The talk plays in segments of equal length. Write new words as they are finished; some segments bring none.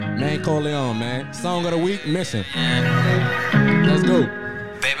MAINE CORLEONE, man. Song of the week, Mission. Let's go.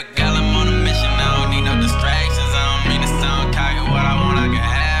 Baby girl, I'm on a mission. I don't need no distractions. I don't mean to sound cocky. What I want, I can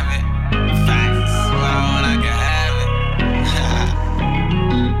have it. Facts. What I want, I can have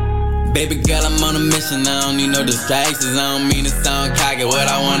it. Baby girl, I'm on a mission. I don't need no distractions. I don't mean to sound cocky. What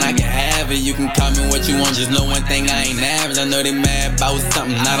I want, I can have it. You can call me what you want. Just know one thing, I ain't average. I know they mad about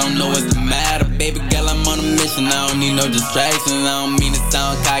something. I don't know what's the matter. Baby girl, I'm on a mission. I don't need no distractions. I don't mean to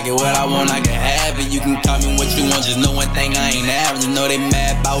sound cocky. What I want, I can have it. You can call me what you want. Just know one thing, I ain't average. I know they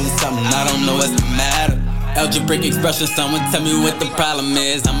mad about something. I don't know what's the matter. Algebraic expression, someone tell me what the problem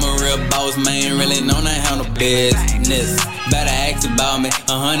is. I'm a real boss, man, really known to handle business. Better ask about me,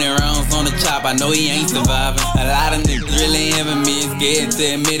 100 rounds on the chop, I know he ain't surviving. A lot of niggas really envy me, scared to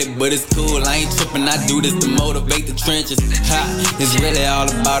admit it, but it's cool, I ain't tripping, I do this to motivate the trenches. Ha, it's really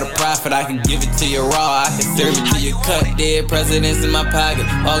all about a profit, I can give it to you raw, I can serve it to you cut. Dead presidents in my pocket,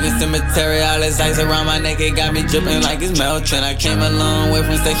 August cemetery, all this ice around my neck, it got me dripping like it's melting. I came a long way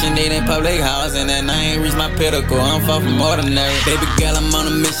from Section 8 in public housing, and I ain't reached my pinnacle, I'm far from ordinary. Baby girl, I'm on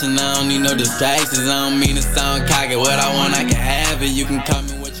a mission, I don't need no distractions. I don't mean to sound cocky, what I want, I can have it. You can call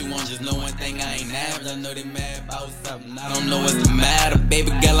me what you want, just know one thing, I ain't average. I know they mad about something, I don't know what's the matter.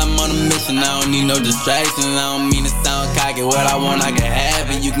 Baby girl, I'm on a mission, I don't need no distractions. I don't mean to sound cocky, what I want, I can have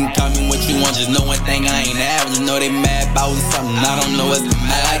it. You can call me what you want, just know one thing, I ain't average. I know they mad about something, I don't know what's the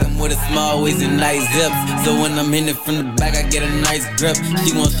matter. I like them with a small waist and nice zips, so when I'm in it from the back, I get a nice grip.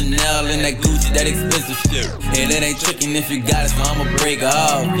 She wants Chanel and that Gucci, that expensive shit. And it ain't tricking if you got it, so I'ma break her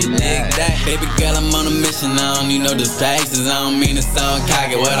off. You dig that? Baby girl, I'm on a mission, I don't need no distractions. I don't mean to sound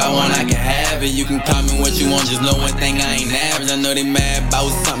cocky, what I want, I can have it. You can call me what you want, just know one thing, I ain't average. I know they mad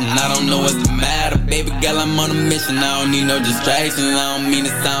about something, I don't know what's the matter. Baby girl, I'm on a mission, I don't need no distractions. I don't mean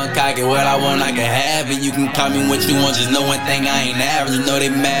to sound cocky, what I want, I can have it. You can call me what you want, just know one thing, I ain't average. I know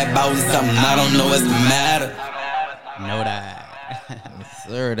they mad about something, I don't know what's the matter. Know that.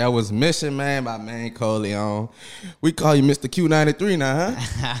 Sir, that was Mission, man, by MAINE CORLEONE. We call you Mr. Q93 now, huh?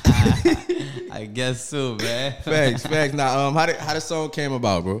 I guess so, man. Facts. Now, how the song came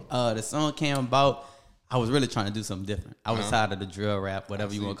about, bro? The song came about, I was really trying to do something different. I was tired of the drill rap,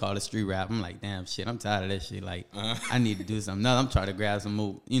 whatever you want to call it, street rap. I'm like, damn, shit, I'm tired of that shit. Like, I need to do something. Now I'm trying to grab some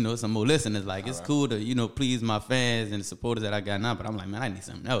more, some more listeners. Like, it's cool to, please my fans and the supporters that I got now, but I'm like, man, I need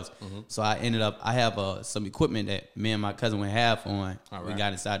something else. So I have some equipment that me and my cousin went half on. We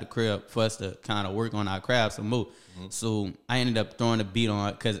got inside the crib for us to kind of work on our craft some more. So I ended up throwing the beat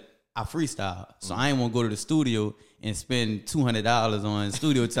on because I freestyle. So I ain't want to go to the studio and spend $200 on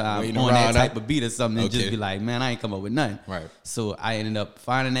studio time on that type of beat or something and just be like, man, I ain't come up with nothing. Right. So I ended up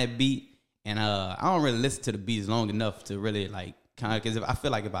finding that beat, and I don't really listen to the beats long enough to really like kind of, because I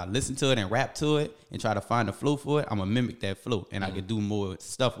feel like if I listen to it and rap to it and try to find a flow for it, I'm gonna mimic that flow, and I could do more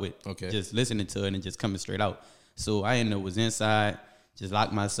stuff with just listening to it and just coming straight out. So I ended up was inside, just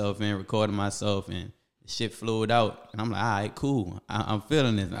locked myself in, recording myself, and shit flowed out, and I'm like, all right, cool. I'm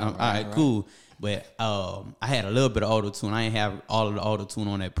feeling this. All right, cool. But I had a little bit of auto-tune. I ain't have all of the auto-tune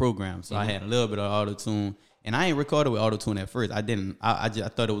on that program. So I had a little bit of auto-tune. And I ain't recorded with auto-tune at first. I didn't. I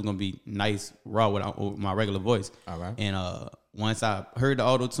thought it was going to be nice, raw with my regular voice. All right. And once I heard the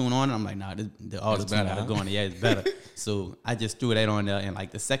auto-tune on it, I'm like, nah, the auto-tune got to go on it. Yeah, it's better. So I just threw that on there. And like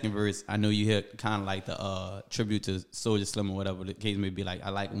the second verse, I know you hear kind of like the tribute to Soulja Slim or whatever the case may be. Like,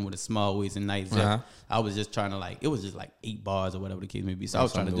 I like him with a small waist and nice zip. I was just trying to it was just like 8 bars or whatever the case may be. So I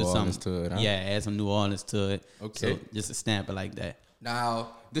was trying to do something to it, yeah, add some New Orleans to it. Okay. So just to stamp it like that. Now,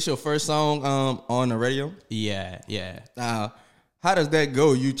 this your first song on the radio? Yeah. Now, how does that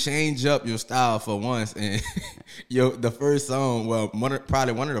go? You change up your style for once, and the first song,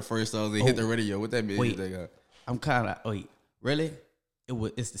 probably one of the first songs that hit the radio. What that mean? Wait, I'm kind of really?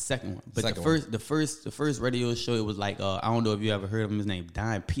 It's the second one, but the first radio show, it was like I don't know if you ever heard of him. His name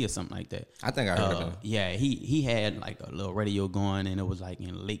Dime P or something like that. I think I heard of him. Yeah, he had like a little radio going, and it was like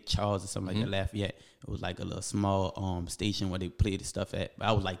in Lake Charles or something like that, Lafayette. It was like a little small station where they played the stuff at. But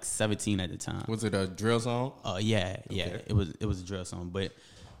I was like 17 at the time. Was it a drill song? Yeah. It was a drill song, but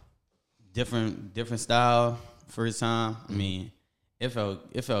different style. First time, I mean. It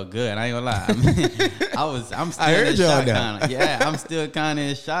felt good. I ain't gonna lie. I mean, I'm still in shock. I'm still kind of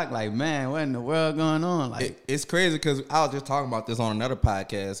in shock. Like, man, what in the world going on? Like, it's crazy because I was just talking about this on another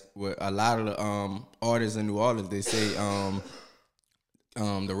podcast with a lot of the artists in New Orleans. They say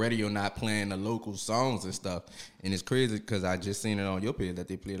the radio not playing the local songs and stuff, and it's crazy because I just seen it on your page that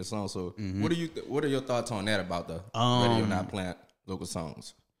they play the song. So, what are your thoughts on that about the radio not playing local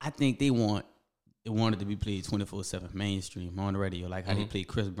songs? I think they want it wanted to be played 24/7 mainstream on the radio, like how they play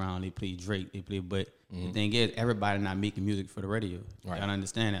Chris Brown, they play Drake, they play. But the thing is, everybody not making music for the radio. Right. Y'all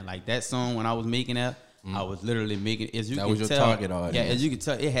understand that? Like that song when I was making that, I was literally making. As you that can was your tell, target audience. Yeah, as you can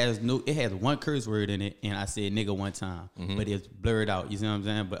tell, it has one curse word in it, and I said nigga one time, but it's blurred out. You see what I'm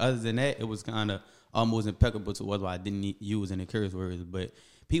saying? But other than that, it was kind of almost impeccable to why I didn't use any curse words. But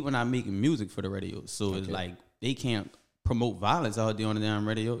people not making music for the radio, so it's like they can't promote violence out there on the damn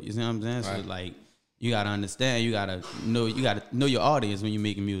radio. You see what I'm saying? So it's like. You gotta understand. You gotta know your audience when you're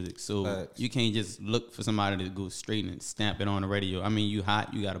making music. So you can't just look for somebody to go straight and stamp it on the radio. I mean, you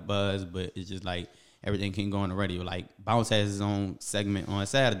hot, you got a buzz, but it's just like everything can go on the radio. Like Bounce has his own segment on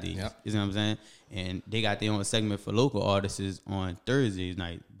Saturdays. Yep. You know what I'm saying? And they got their own segment for local artists on Thursdays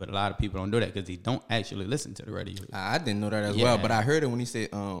night. But a lot of people don't know that because they don't actually listen to the radio. I didn't know that as well, but I heard it when he said,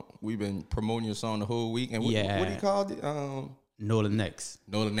 "We've been promoting your song the whole week." And what he called it? Nola Next.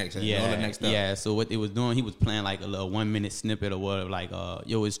 Nola Next. Yeah. Nola Next. Yeah. So what they was doing, he was playing like a little 1 minute snippet or whatever, like,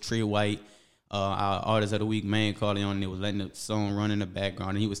 yo, it's Trey White, our artist of the week, MAINE CORLEONE. They was letting the song run in the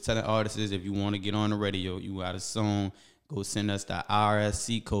background. And he was telling artists, if you want to get on the radio, you got a song, go send us the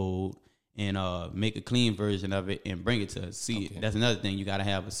RSC code and make a clean version of it and bring it to us. See, that's another thing. You got to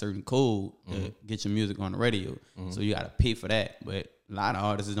have a certain code to get your music on the radio. So you got to pay for that. But a lot of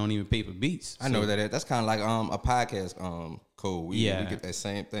artists don't even pay for beats. I know that. That's kind of like a podcast code. We get that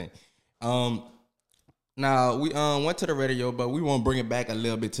same thing. Now, we went to the radio, but we want to bring it back a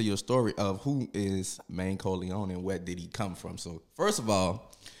little bit to your story of who is MAINE CORLEONE and where did he come from. So, first of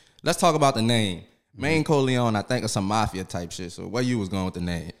all, let's talk about the name. MAINE CORLEONE, I think, is some mafia type shit. So, where you was going with the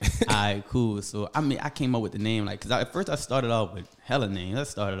name? All right, cool. So, I mean, I came up with the name, like, because at first I started off with hella names. I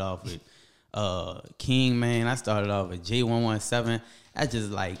started off with King, man. I started off with J117. I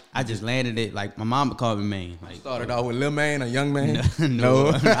just landed it. Like, my mama called me Maine. Like, started off with Lil Maine, a young man? No.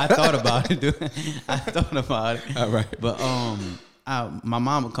 I thought about it, dude. I thought about it. All right. But my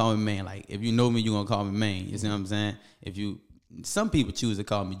mama called me Maine. Like, if you know me, you gonna call me Maine. You see what I'm saying? Some people choose to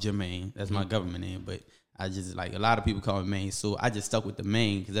call me Jermaine. That's my government name. But I just, like, a lot of people call me Maine. So I just stuck with the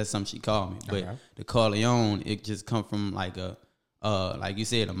Maine because that's something she called me. But the Corleone, it just come from like like you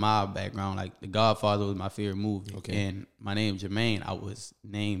said, a mob background. Like The Godfather was my favorite movie. Okay. And my name Jermaine, I was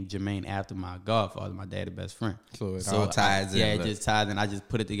named Jermaine after my godfather, my daddy's best friend. So it all ties in. Yeah, it just ties in. I just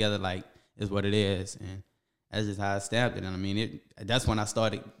put it together like it's what it is. And that's just how I stamped it. And I mean, that's when I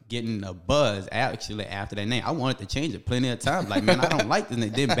started getting a buzz actually after that name. I wanted to change it plenty of times. Like, man, I don't like this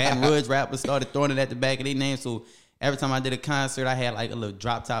name. Then Baton Rouge rappers started throwing it at the back of their name. So every time I did a concert, I had like a little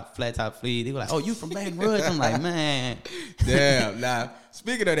drop top, flat top fleet. They were like, "Oh, you from Baton Rouge?" I'm like, man. Damn. Now,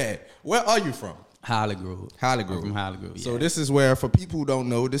 speaking of that, where are you from? HOLLYGROVE. HOLLYGROVE. I'm from HOLLYGROVE. Yeah. So this is where, for people who don't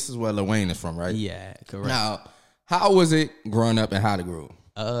know, this is where Lil Wayne is from, right? Yeah, correct. Now, how was it growing up in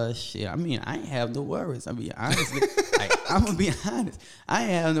HOLLYGROVE? Shit. I mean, I ain't have no worries. I mean, honestly, like, I'm gonna be honest. I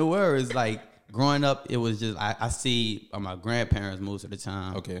ain't have no worries. Like, growing up, it was just I see my grandparents most of the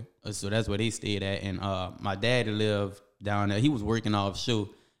time. Okay. So that's where they stayed at, and my daddy lived down there. He was working offshore,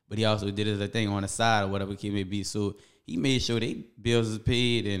 but he also did his thing on the side or whatever it may be. So he made sure they bills was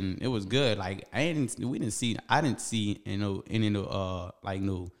paid, and it was good. Like, I didn't see any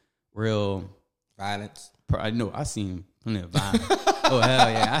no real violence. No, I seen plenty of violence. Oh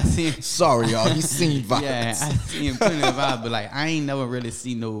hell yeah, I seen. Sorry y'all, he seen violence. Yeah, I seen plenty of violence, but like I ain't never really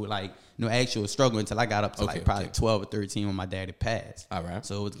seen no actual struggle until I got up to probably 12 or 13 when my daddy passed. All right.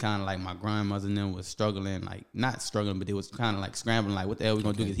 So it was kind of like my grandmother and them was struggling, like not struggling, but they was kind of like scrambling, like what the hell we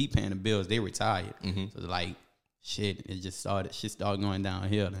gonna do? Because he paying the bills, they retired. So like shit started going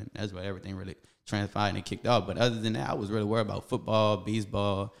downhill, and that's where everything really transpired and kicked off. But other than that, I was really worried about football,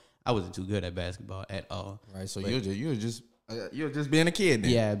 baseball. I wasn't too good at basketball at all. Right. So you're just being a kid then.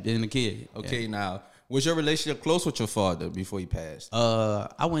 Yeah, being a kid. Okay, now. Was your relationship close with your father before he passed?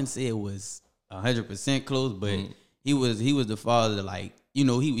 I wouldn't say it was 100% close, but he was the father. Like, you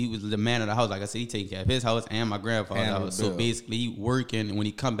know, he was the man of the house. Like I said, he taking care of his house and my grandfather's house. So basically, he working, and when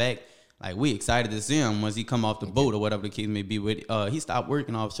he come back, like, we excited to see him once he come off the boat or whatever the case may be. With he stopped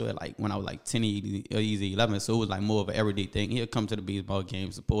working offshore at like when I was like 10, easy 11. So it was like more of an everyday thing. He'll come to the baseball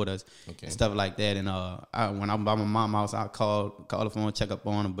game, support us, and stuff like that. And when I'm by my mom's house, I call the phone, check up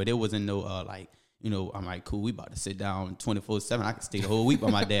on him. But it wasn't no like. You know, I'm like, cool, we about to sit down 24/7. I can stay the whole week by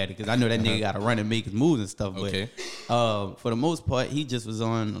my daddy because I know that nigga got to run and make his moves and stuff. But for the most part, he just was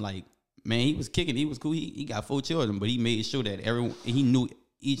on, like, man, he was kicking. He was cool. He got 4 children, but he made sure that he knew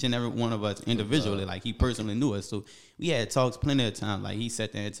each and every one of us individually. Like, he personally knew us. So we had talks plenty of times. Like, he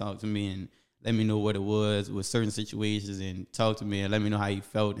sat there and talked to me and let me know what it was with certain situations and talked to me and let me know how he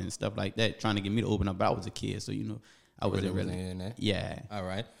felt and stuff like that, trying to get me to open up. But I was a kid, so, you know, I wasn't really. in that. Yeah. All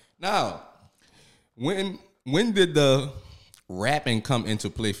right. Now, when did the rapping come into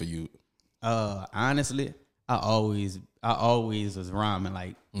play for you? Honestly, I always was rhyming.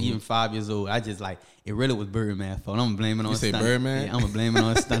 Like even 5 years old, I just like it. Really was Birdman fault. I'm blaming on. You say Stunner. Birdman? Yeah, I'm gonna blame it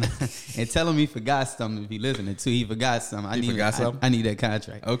on Stunner. And tell him he forgot something. If he listening to, he forgot something. I need that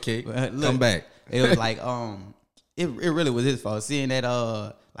contract. Okay, but, look, come back. It was like it really was his fault. Seeing that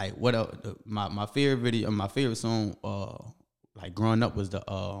like my favorite video, my favorite song like growing up was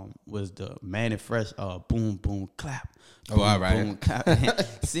the Man and Fresh Boom Boom Clap. Boom, all right. Boom, clap.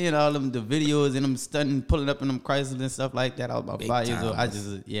 Seeing all them the videos and them stunting, pulling up in them Chrysler and stuff like that. I was about Big 5 years old. I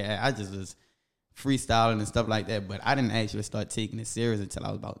time. just was freestyling and stuff like that. But I didn't actually start taking it serious until I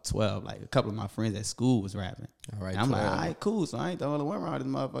was about 12. Like a couple of my friends at school was rapping. All right, and I'm 12. like, all right, cool. So I ain't the only one around this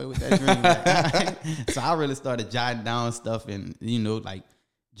motherfucker with that dream. Like, so I really started jotting down stuff and like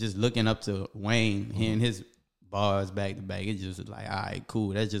just looking up to Wayne, hearing his bars back to back. It just was like, all right,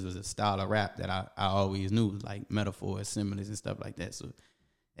 cool. That just was a style of rap that I always knew, like metaphors, similes, and stuff like that. So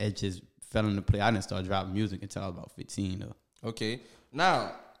it just fell into play. I didn't start dropping music until I was about 15 though. Okay.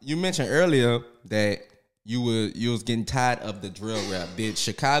 Now, you mentioned earlier that you was getting tired of the drill rap. Did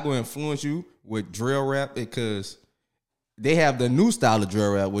Chicago influence you with drill rap? Because they have the new style of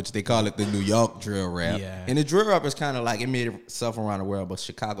drill rap, which they call it the New York drill rap. Yeah. And the drill rap is kind of like, it made itself around the world, but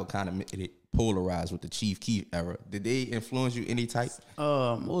Chicago kind of made it polarized with the Chief Keef era. Did they influence you any type?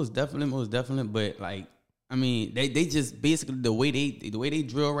 Most definitely. But like, I mean, they just basically the way they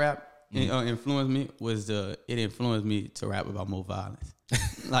drill rap influenced me was it influenced me to rap about more violence.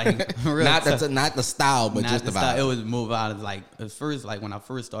 Like not the style, but just the vibe. It was more violence. Like at first, like when I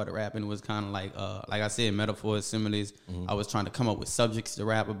first started rapping, it was kind of like I said, metaphors, similes. I was trying to come up with subjects to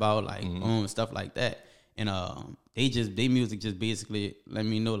rap about, like stuff like that. And they music just basically let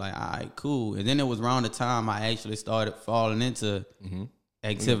me know, like, all right, cool. And then it was around the time I actually started falling into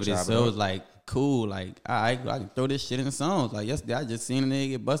activities. So it was like, cool, like, all right, I can throw this shit in songs. Like yesterday, I just seen a nigga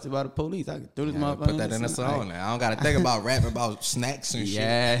get busted by the police. I can throw this motherfucker put that in a song. Now I don't gotta think about rapping about snacks and shit.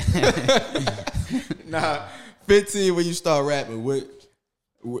 Yeah. Nah, 15 when you start rapping,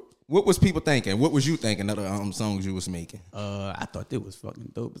 what was people thinking? What was you thinking of the songs you was making? I thought they was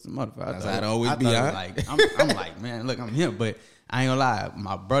fucking dope as a motherfucker. That's how it always be, huh? Like, I'm like, man, look, I'm here, but I ain't gonna lie.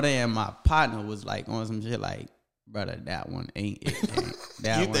 My brother and my partner was like on some shit like, brother, that one ain't it.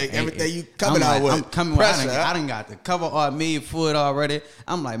 Man. You think everything you coming out with? I'm coming pressure, with. I done got the cover art made for it already.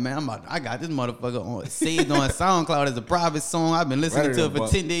 I'm like, man, I got this motherfucker on saved on SoundCloud as a private song. I've been listening to it for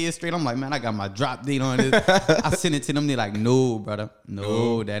 10 days straight. I'm like, man, I got my drop date on this. I sent it to them. They're like, no, brother,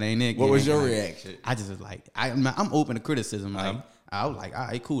 no, that ain't it. What was your reaction? I just was like, I'm open to criticism. Like, I was like, all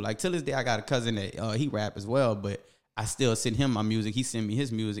right, cool. Like till this day, I got a cousin that he rap as well, but I still send him my music. He send me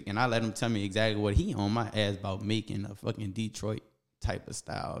his music, and I let him tell me exactly what he on my ass about making a fucking Detroit type of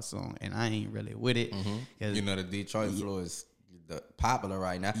style song, and I ain't really with it. You know, the Detroit flow is popular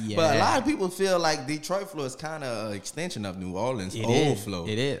right now, but a lot of people feel like Detroit flow is kind of an extension of New Orleans old flow.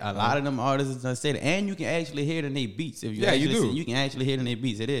 It is. A lot of them artists done say that, and you can actually hear it in their beats. If you you do. You can actually hear it in their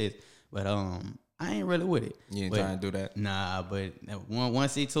beats. It is, but I ain't really with it. You ain't trying to do that? Nah, but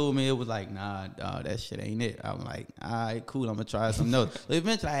once he told me, it was like, nah, dog, that shit ain't it. I'm like, all right, cool, I'm going to try something else. So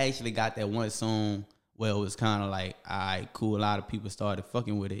eventually, I actually got that one song where it was kind of like, all right, cool. A lot of people started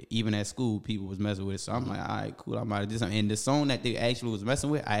fucking with it. Even at school, people was messing with it. So I'm like, all right, cool, I might do something. And the song that they actually was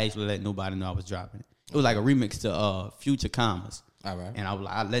messing with, I actually let nobody know I was dropping it. It was like a remix to Future Commas. All right. And I was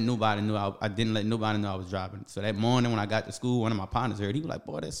like, I let nobody know. I didn't let nobody know I was dropping it. So that morning when I got to school, one of my partners heard. He was like,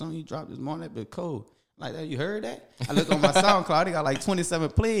 boy, that song you dropped this morning, that bit cold. Like, you heard that? I looked on my SoundCloud. They got like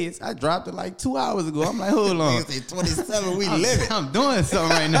 27 plays. I dropped it like 2 hours ago. I'm like, hold on. 27, we living. I'm doing something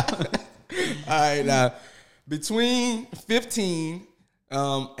right now. All right, now, between 15,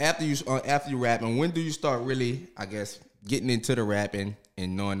 after you rapping, when do you start really, I guess, getting into the rapping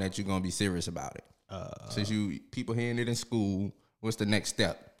and knowing that you're gonna be serious about it? Since people hearing it in school, what's the next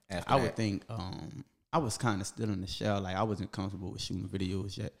step after that? I would think I was kind of still in the shell. Like, I wasn't comfortable with shooting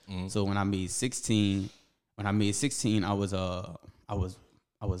videos yet. So when I made 16, I was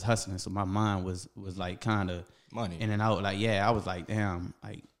hustling. So my mind was like kind of money. And then I was like, damn,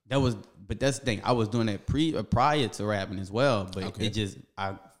 like that was. But that's the thing. I was doing that prior to rapping as well. But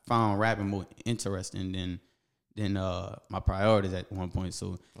I found rapping more interesting than my priorities at one point.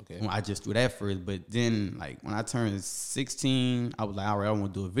 So I just do that first. But then, like, when I turned 16, I was like, all right, I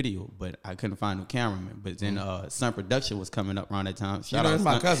want to do a video. But I couldn't find no cameraman. But then Sun Production was coming up around that time. Shout out to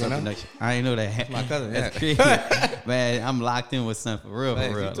my cousin, huh? I ain't know that. My cousin, That's crazy. Man, I'm locked in with Sun for real,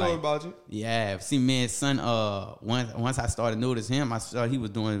 for real. He told about you? Yeah. See, me and Sun, once I started noticing him, I saw he was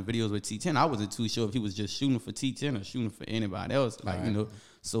doing videos with T10. I wasn't too sure if he was just shooting for T10 or shooting for anybody else. Like, you know.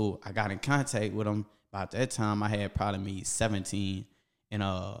 So I got in contact with him. About that time, I had probably made 17, and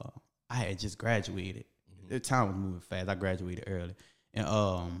I had just graduated. The time was moving fast. I graduated early,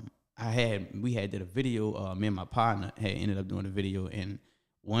 and we had did a video. Me and my partner had ended up doing a video, and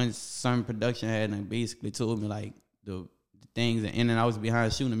once some production had basically told me like the things and I was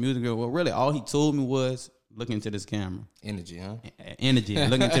behind shooting the music video. Well, really, all he told me was look into this camera. Energy, huh? Energy.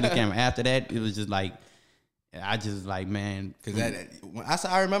 Look into the camera. After that, it was just like I just like, man, because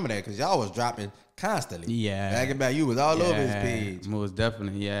I remember that because y'all was dropping constantly. Yeah, back and back, you was all over his page. Most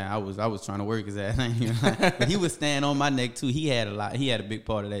definitely, yeah. I was trying to work his ass, but he was standing on my neck too. He had a big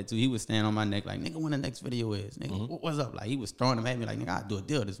part of that too. He was standing on my neck like, nigga, when the next video is, nigga, what's up? Like he was throwing them at me like, nigga, I do a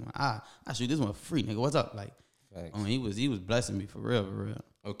deal this one. I shoot this one for free, nigga. What's up? Like, he was blessing me for real.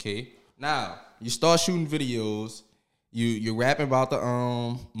 Okay, now you start shooting videos. You're rapping about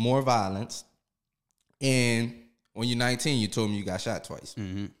the more violence. And when you're 19, you told me you got shot twice.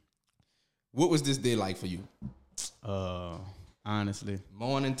 Mm-hmm. What was this day like for you? Honestly,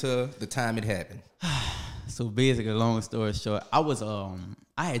 morning to the time it happened. So basically, long story short, I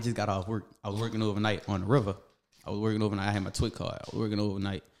had just got off work. I was working overnight on the river. I had my TWIC card. I was working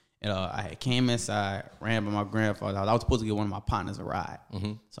overnight. And I had came inside, ran by my grandfather's house. I was supposed to get one of my partners a ride.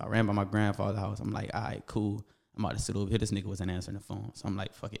 Mm-hmm. So I ran by my grandfather's house. I'm like, all right, cool. I'm about to sit over here. This nigga wasn't answering the phone. So I'm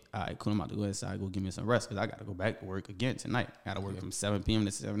like, fuck it. All right, cool. I'm about to go inside, go give me some rest because I got to go back to work again tonight. I got to work from 7 p.m.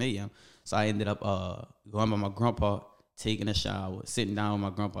 to 7 a.m. So I ended up going by my grandpa, taking a shower, sitting down with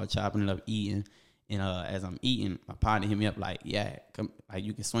my grandpa, chopping it up, eating. And as I'm eating, my partner hit me up like, yeah, come, like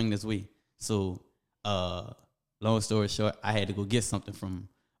you can swing this way. So long story short, I had to go get something from him.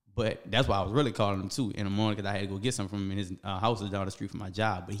 But that's why I was really calling him too in the morning because I had to go get something from him. And his house was down the street from my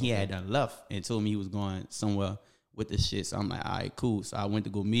job. But he had done left and told me he was going somewhere with this shit. So I'm like, all right, cool. So I went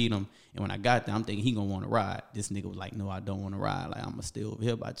to go meet him. And when I got there, I'm thinking he gonna want to ride. This nigga was like, no, I don't want to ride. Like, I'm gonna stay over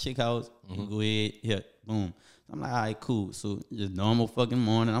here by Chick House. Mm-hmm. Go ahead, hit, boom. So I'm like, all right, cool. So just normal fucking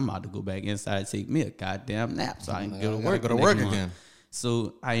morning. I'm about to go back inside, take me a goddamn nap so I can go to work. Go to work again.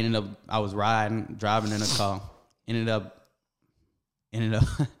 So I was driving in a car. Ended up,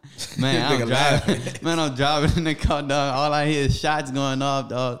 man, I'm driving in the car, dog. All I hear is shots going off,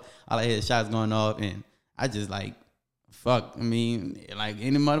 dog. And I just like, fuck. I mean, like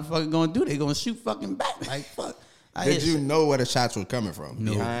any motherfucker gonna do, they gonna shoot fucking back. Like, fuck. Did you know where the shots were coming from?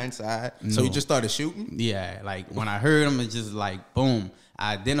 No. Behind, side? No. So you just started shooting? Yeah, like when I heard them, it's just like, boom.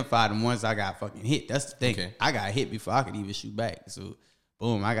 I identified them once I got fucking hit. That's the thing. Okay. I got hit before I could even shoot back. So,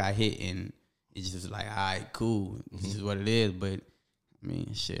 boom, I got hit and it's just like, all right, cool. This is what it is. But I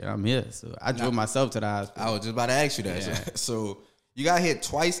mean, shit, I'm here. So I drove myself to the hospital. I was just about to ask you that. Yeah. So you got hit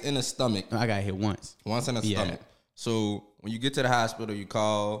twice in the stomach. I got hit once. Once in the stomach. So when you get to the hospital, you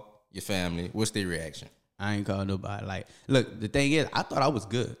call your family. What's their reaction? I ain't called nobody. Like, look, the thing is, I thought I was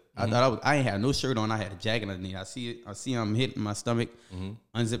good. I ain't had no shirt on. I had a jacket underneath. I see I'm hitting my stomach,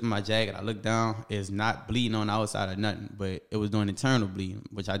 unzipping my jacket. I look down. It's not bleeding on the outside or nothing, but it was doing internal bleeding,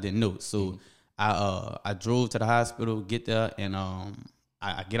 which I didn't know. So I drove to the hospital, get there, and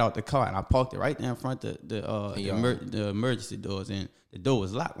I get out the car and I parked it right there in front of the emergency doors, and the door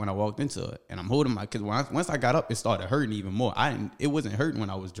was locked when I walked into it. And I'm holding because once I got up, it started hurting even more. It wasn't hurting when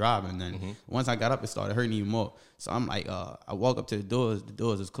I was driving. Then once I got up, it started hurting even more. So I'm like, I walk up to the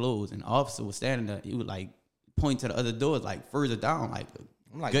doors is closed, and the officer was standing there. He would like point to the other doors like further down, like.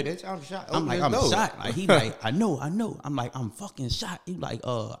 I'm like, good. Bitch, I'm shot. I'm like, I'm shot. Like, he like, I know. I'm like, I'm fucking shot. He like,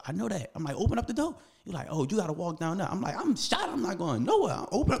 I know that. I'm like, open up the door. He like, oh, you gotta walk down there. I'm like, I'm shot. I'm not going nowhere. I'll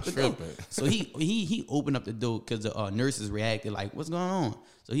open up the door. So he opened up the door because the nurses reacted like, what's going on?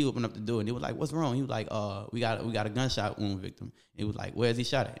 So he opened up the door and they was like, what's wrong? He was like, we got a gunshot wound victim. It was like, where's he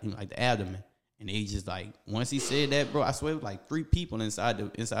shot at? He was like, the abdomen. And they just like, once he said that, bro, I swear it was like 3 people inside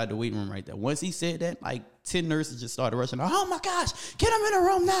the waiting room right there. Once he said that, like 10 nurses just started rushing. Oh my gosh, get him in the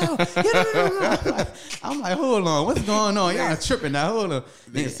room now. Get him in the room. I'm like, hold on, what's going on? Y'all tripping now, hold on.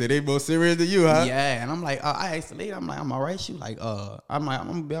 They said they more serious than you, huh? Yeah, and I'm like, I asked the lady, I'm like, I'm all right. She like, I'm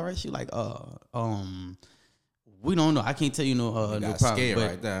gonna be all right. She like, we don't know. I can't tell you no problem. Scared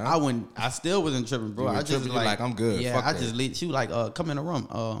right there. Huh? I still wasn't tripping, bro. I just like I'm good. Yeah, fuck I that. just laid. She was like, come in the room,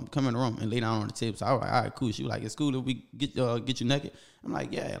 and lay down on the table. So I was like, all right, cool. She was like, it's cool if we get you naked. I'm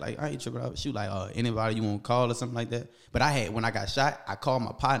like, yeah, like I ain't tripping out. She was like, anybody you want to call or something like that. But when I got shot, I called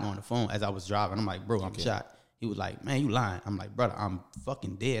my partner on the phone as I was driving. I'm like, bro, I'm shot. He was like, man, you lying. I'm like, brother, I'm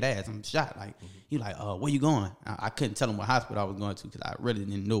fucking dead ass. I'm shot. Like, he like, where you going? I couldn't tell him what hospital I was going to because I really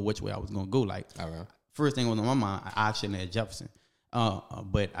didn't know which way I was going to go. Like, first thing was on my mind, I auctioned at Jefferson.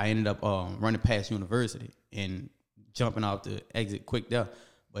 But I ended up running past University and jumping off the exit quick there.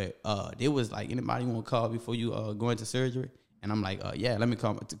 But they was like, anybody want to call before you go into surgery? And I'm like, yeah, let me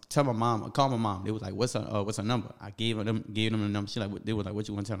call my mom. They was like, what's her number? I gave them the number. She like, they was like, what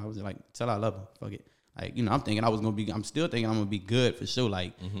you want to tell her? I was like, tell her I love her. Fuck it. Like, you know, I'm still thinking I'm gonna be good for sure.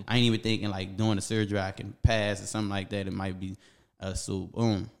 Like, I ain't even thinking like doing the surgery I can pass or something like that. It might be, so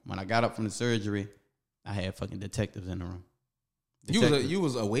boom. When I got up from the surgery, I had fucking detectives in the room. You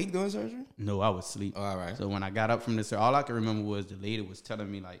was awake during surgery? No, I was asleep. Oh, all right. So when I got up from the surgery, all I can remember was the lady was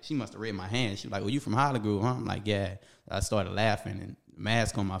telling me, like, she must have read my hand. She was like, "Oh, you from HOLLYGROVE, huh?" I'm like, "Yeah." I started laughing and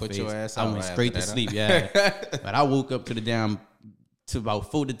mask on my face. Your ass I out went straight to sleep. Yeah. But I woke up to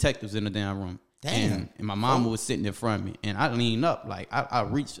about 4 detectives in the damn room. Damn. And my mama was sitting in front of me, and I leaned up, like I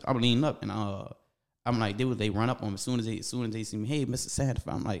leaned up, and I'm like, they run up on me as soon as they see me. "Hey, Mr. Sanders,"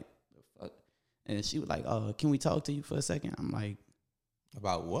 I'm like, "The fuck?" And she was like, "Can we talk to you for a second?" I'm like,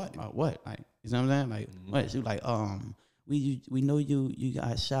 "About what? About what?" Like, you know what I'm saying? Like, what? She was like, we know you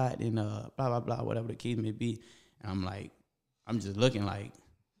got shot and blah blah blah, whatever the case may be. And I'm like, I'm just looking like,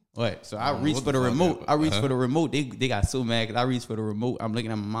 what? So I reached for the remote. I reached for the remote. They got so mad because I reached for the remote. I'm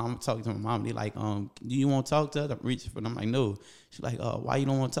looking at my mom, talking to my mom. They like, do you want to talk to us? I'm reaching for them. I'm like, no. She's like, why you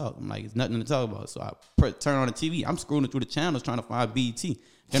don't want to talk? I'm like, it's nothing to talk about. So I turn on the TV. I'm scrolling through the channels trying to find BT.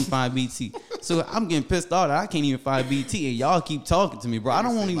 Couldn't find BT. So I'm getting pissed off that I can't even find BT, and y'all keep talking to me, bro. I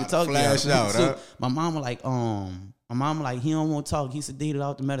don't want to even talk to y'all. So my mama like, he don't want to talk. He's sedated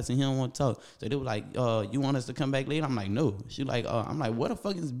out the medicine. He don't want to talk. So they were like, you want us to come back later? I'm like, no. She like, I'm like, what the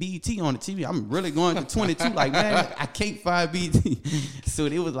fuck is BT on the TV? I'm really going to 22. Like, man, I can't find BT. So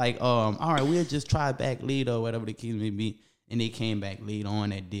they was like, all right, we'll just try back later or whatever the case may be. And they came back later on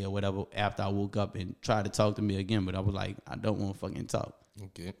that day or whatever after I woke up and tried to talk to me again. But I was like, I don't want to fucking talk.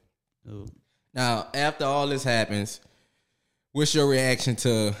 Okay. So, now, after all this happens, what's your reaction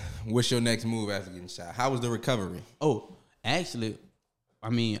to what's your next move after getting shot? How was the recovery? Oh, actually, I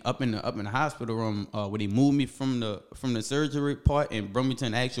mean, up in the hospital room, when they moved me from the surgery part and brought me to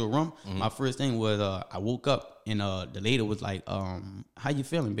an actual room, my first thing was I woke up and the lady was like, how you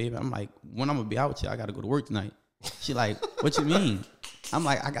feeling, baby? I'm like, when I'm gonna be out here, I gotta go to work tonight. She like, what you mean? I'm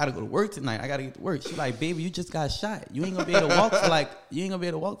like, I gotta go to work tonight. I gotta get to work. She like, baby, you just got shot. You ain't gonna be able to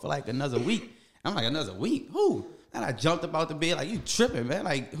walk for like another week. I'm like, another week? Who? And I jumped up out the bed like, you tripping, man.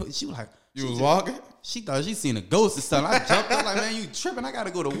 Like, she was like, you was walking? She thought she seen a ghost or something. I jumped up like, man, you tripping. I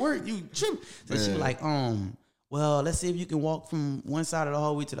gotta go to work. You tripping. So she was like, well, let's see if you can walk from one side of the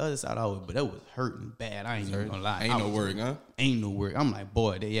hallway to the other side of the hallway. But that was hurting bad. I ain't even gonna lie. Ain't no work, huh? Ain't no work. I'm like,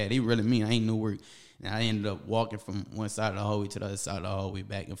 boy, they really mean I ain't no work. And I ended up walking from one side of the hallway to the other side of the hallway,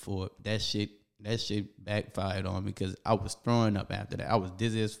 back and forth. That shit backfired on me because I was throwing up after that. I was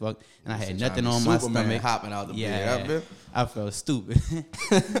dizzy as fuck, and I had nothing on my stomach. Hopping out the bed. I felt stupid.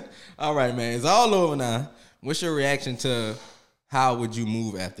 All right, man. It's all over now. What's your reaction to how would you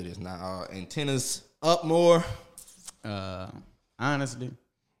move after this? Now, antennas up more? Honestly,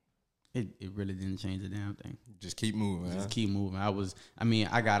 it really didn't change a damn thing. Just keep moving. Keep moving.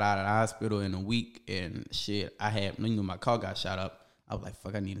 I got out of the hospital in a week and shit. My car got shot up. I was like,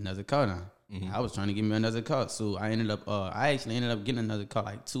 fuck, I need another car now. I was trying to get me another car. So I actually ended up getting another car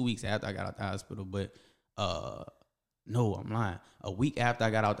like 2 weeks after I got out the hospital. But no, I'm lying. A week after I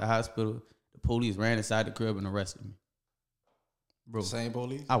got out the hospital, the police ran inside the crib and arrested me. Bro, same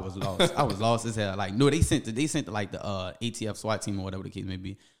police? I was lost. I was lost as hell. Like, no, they sent like the ATF SWAT team or whatever the case may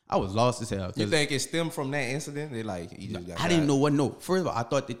be. I was lost as hell. You think it stemmed from that incident? They like, you just got I didn't know what. No, first of all, I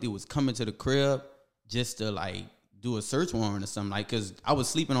thought that they was coming to the crib just to like do a search warrant or something. Like, cause I was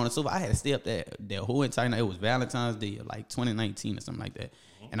sleeping on the sofa. I had to stay up that whole entire night. It was Valentine's Day, like 2019 or something like that.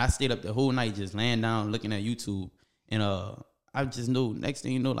 And I stayed up the whole night just laying down looking at YouTube. And I just know next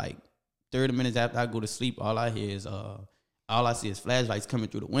thing you know, like 30 minutes after I go to sleep, all I see is flashlights coming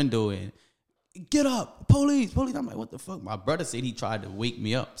through the window and get up, police. I'm like, what the fuck? My brother said he tried to wake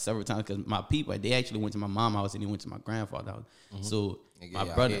me up several times because my people, they actually went to my mom's house and he went to my grandfather's house. So my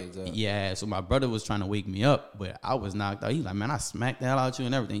brother was trying to wake me up, but I was knocked out. He's like, man, I smacked the hell out you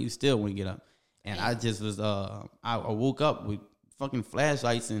and everything. You still wouldn't get up. And I just was, I woke up with fucking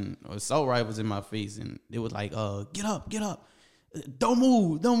flashlights and assault rifles in my face. And they was like, get up. Don't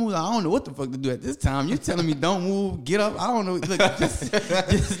move. I don't know what the fuck to do at this time. You telling me don't move, get up. I don't know. Look,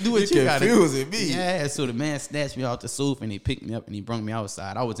 just do what you gotta do. Confusing me. Yeah, so the man snatched me off the sofa and he picked me up and he brought me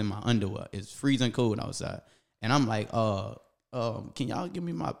outside. I was in my underwear. It's freezing cold outside. And I'm like, can y'all give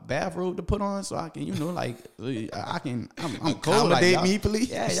me my bathrobe to put on so I can, I'm cold. Accommodate me, please.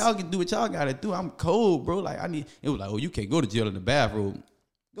 Yeah, y'all can do what y'all gotta do. I'm cold, bro. Like it was like, oh, you can't go to jail in the bathrobe.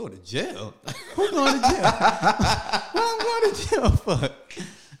 Go to jail? Who going to jail? What I'm going to jail for?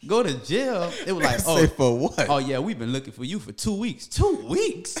 Go to jail? It was like, say for what? Oh, yeah, we've been looking for you for 2 weeks. 2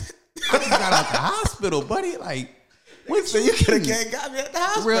 weeks? I just got out the hospital, buddy. Like, What So you could have got me at the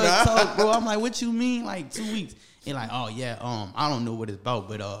hospital. Real talk, bro. I'm like, what you mean? Like 2 weeks. And like, oh yeah, I don't know what it's about,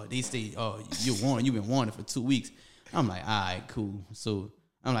 but they say, you've been wanted for 2 weeks. I'm like, all right, cool. So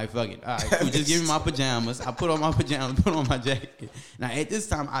I'm like, fuck it. All right, cool. Just give me my pajamas. I put on my pajamas, put on my jacket. Now at this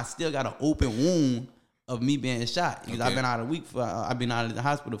time, I still got an open wound of me being shot because I've been out of the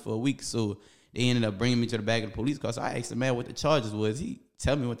hospital for a week. So they ended up bringing me to the back of the police car. So I asked the man what the charges was. He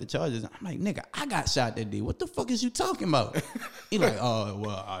tell me what the charges. I'm like, nigga, I got shot that day. What the fuck is you talking about? He like,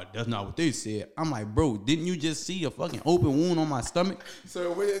 that's not what they said. I'm like, bro, didn't you just see a fucking open wound on my stomach?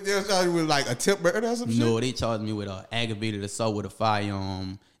 So they charged you with like attempt murder or some shit? No, they charged me with aggravated assault with a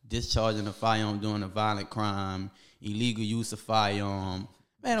firearm, discharging a firearm doing a violent crime, illegal use of firearm.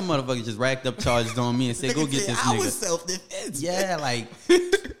 Man, the motherfucker just racked up charges on me and said, go get this nigga. I was self-defense. Yeah, like,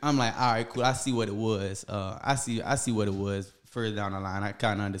 I'm like, all right, cool. I see what it was. I see what it was. Further down the line, I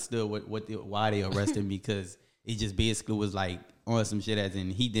kind of understood why they arrested me, because it just basically was like on some shit as in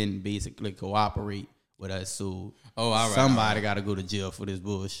he didn't basically cooperate with us. So somebody got to go to jail for this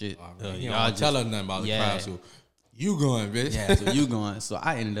bullshit. Y'all just tell us nothing about the crime. So you going, bitch? Yeah, so you going. So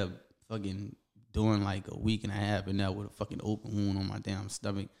I ended up fucking doing like a week and a half in there with a fucking open wound on my damn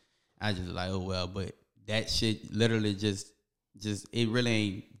stomach. I just like, oh well, but that shit literally just it really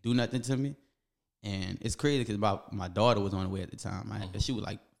ain't do nothing to me. And it's crazy because my daughter was on the way at the time. She was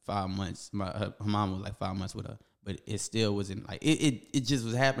like 5 months. Her mom was like 5 months with her, but it still wasn't like it just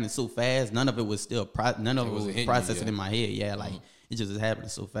was happening so fast. None of it was still was processing in my head. Yeah, like it just was happening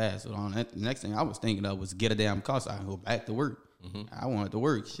so fast. So the next thing I was thinking of was get a damn car so I can go back to work. I wanted to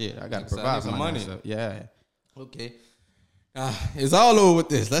work. Shit, I got to provide some money. Yeah. Okay. It's all over with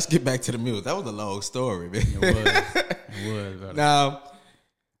this. Let's get back to the music. That was a long story, man. It was. Brother. Now,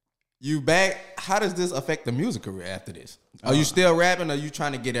 you back. How does this affect the music career after this? Are you still rapping? Or are you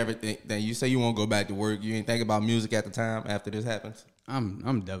trying to get everything? Then you say you won't go back to work. You ain't think about music at the time after this happens?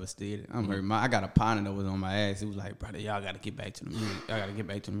 I'm devastated. I'm hurt. I got a partner that was on my ass. He was like, brother, y'all got to get back to the music. Y'all got to get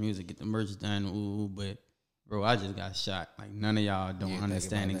back to the music. Get the merch done. Ooh, but bro, I just got shot. Like none of y'all don't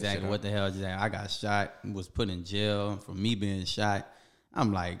understand exactly what the hell just happened. I got shot. Was put in jail for me being shot.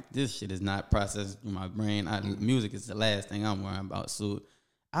 I'm like, this shit is not processed through my brain. Music is the last thing I'm worrying about. So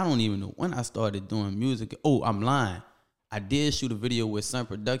I don't even know when I started doing music. Oh, I'm lying. I did shoot a video with Sun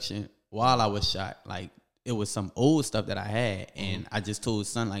Production while I was shot. Like, it was some old stuff that I had, and I just told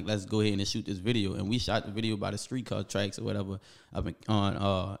Sun, like, let's go ahead and shoot this video. And we shot the video by the streetcar tracks or whatever up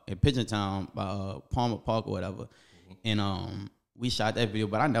in Pigeon Town by Palmer Park or whatever. And we shot that video,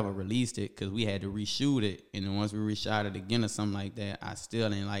 but I never released it because we had to reshoot it. And then once we reshot it again or something like that, I still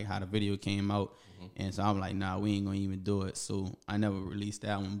didn't like how the video came out. And so I'm like, nah, we ain't gonna even do it. So I never released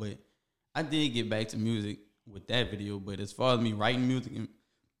that one. But I did get back to music with that video. But as far as me writing music and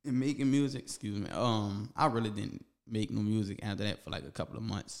making music, I really didn't make no music after that for like a couple of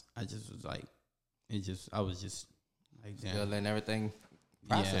months. I just was like, I was just like, damn. Still letting everything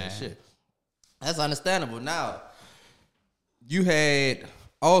process shit. That's understandable. Now, you had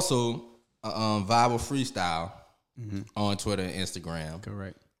also a viral freestyle on Twitter and Instagram.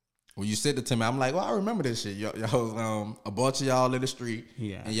 Correct. When you said it to me, I'm like, well, I remember this shit. Y'all was a bunch of y'all in the street,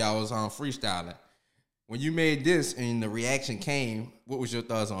 and y'all was freestyling. When you made this and the reaction came, what was your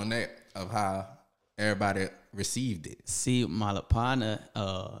thoughts on that, of how everybody received it? See, my partner,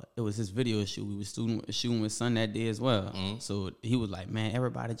 it was his video shoot. We was shooting with Sun that day as well. So he was like, man,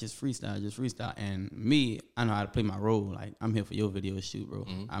 everybody just freestyle. And me, I know how to play my role. Like, I'm here for your video shoot, bro.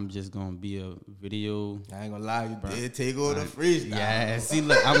 I'm just going to be a video. I ain't going to lie, you did take over the freestyle. Yeah, see,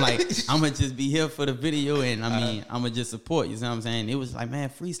 look, I'm like, I'm going to just be here for the video, and I mean, I'm going to just support, you see what I'm saying? It was like, man,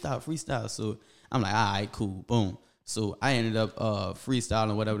 freestyle. So I'm like, all right, cool, boom. So I ended up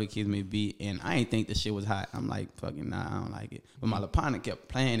freestyling, whatever the case may be, and I ain't think the shit was hot. I'm like, fucking nah, I don't like it. But my partner kept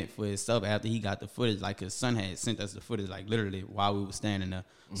playing it for himself after he got the footage. Like, his son had sent us the footage, like, literally while we were standing there.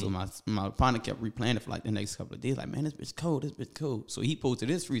 So my partner kept replaying it for like the next couple of days. Like, man, this bitch cold. So he posted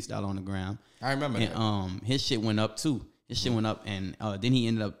his freestyle on the ground. I remember that. His shit went up too. And then he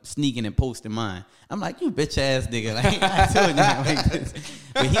ended up sneaking and posting mine. I'm like, you bitch ass nigga. Like, I told you like this.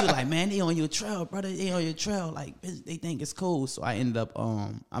 But he was like, man, they on your trail, brother. They on your trail. Like, bitch, they think it's cool. So I ended up,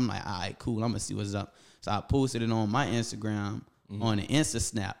 I'm like, all right, cool. I'm going to see what's up. So I posted it on my Instagram on an Insta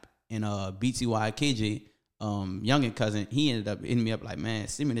Snap. And BTY KJ, youngin' cousin, he ended up hitting me up like, man,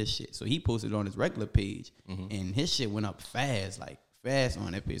 send me this shit. So he posted it on his regular page. And his shit went up fast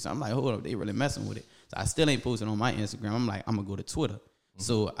on that page. So I'm like, hold up, they really messing with it. So I still ain't posting on my Instagram. I'm like, I'm gonna go to Twitter.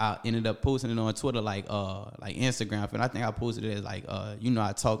 So I ended up posting it on Twitter like Instagram. And I think I posted it as like,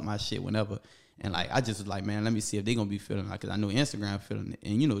 I talk my shit whenever. And like, I just was like, man, let me see if they gonna be feeling like, cause I know Instagram feeling it,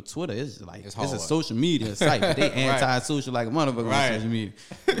 and you know, Twitter is just like it's a social media site. But they anti-social like a motherfucker on social media.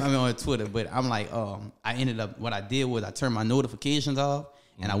 I mean, on Twitter, but I'm like, I ended up, what I did was I turned my notifications off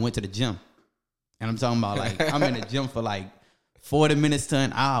and I went to the gym. And I'm talking about like I'm in the gym for like 40 minutes to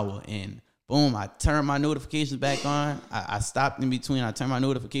an hour, and boom, I turned my notifications back on. I stopped in between. I turned my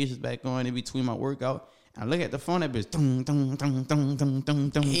notifications back on in between my workout. And I look at the phone, that bitch, dum, dum, dum, dum, dum, dum,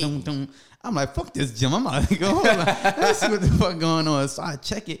 dum, dum, dum. I'm like, fuck this gym. I'm like, hold on. Let's see what the fuck going on. So I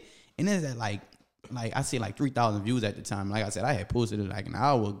check it, and it's at like I see like 3,000 views at the time. Like I said, I had posted it like an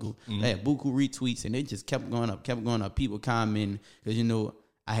hour ago. They had buku retweets, and it just kept going up. People commenting, because, you know,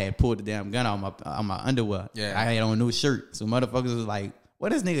 I had pulled the damn gun out on my underwear. Yeah. I had on no shirt. So motherfuckers was like, where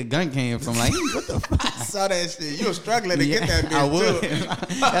this nigga gun came from? Like, what the fuck? I saw that shit. You were struggling to get that bitch. I would.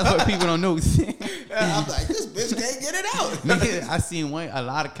 That's what people don't know. I'm like, this bitch can't get it out. Nigga, I seen a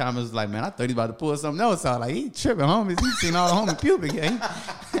lot of comments like, man, I thought he about to pull something else out. Like, he tripping, homies. He seen all the homie pubic.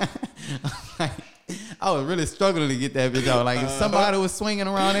 I was really struggling to get that bitch out. Like, if somebody was swinging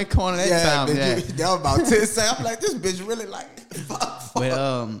around that corner that time. That was about 10 seconds. I'm like, this bitch really like, fuck.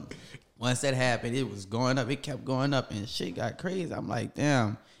 But once that happened, it was going up. It kept going up, and shit got crazy. I'm like,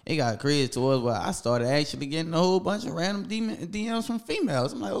 damn. It got crazy towards where I started actually getting a whole bunch of random DMs from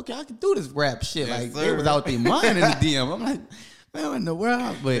females. I'm like, okay, I can do this rap shit. Yes, like, sir. It was out their mind in the DM. I'm like, man, what in the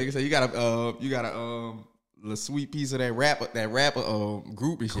world? But so you got a sweet piece of that rapper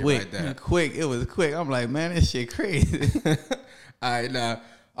group and shit right there. Quick. It was quick. I'm like, man, this shit crazy. All right, now.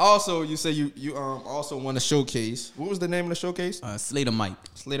 Also, you say you also won a showcase. What was the name of the showcase? Slater Mike.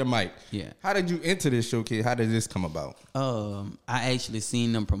 Slater Mike. Yeah. How did you enter this showcase? How did this come about? I actually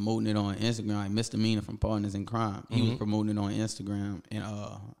seen them promoting it on Instagram. Like Misdemeanor from Partners in Crime. He was promoting it on Instagram, and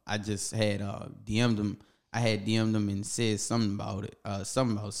I just had DM'd him. I had DM'd him and said something about it.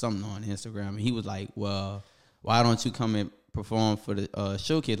 Something on Instagram, and he was like, "Well, why don't you come and perform for the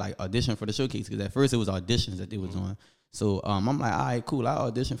showcase? Like audition for the showcase?" Because at first it was auditions that they was doing. So I'm like, all right, cool. I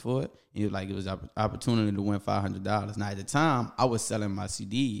auditioned for it. And it was an opportunity to win $500. Now at the time, I was selling my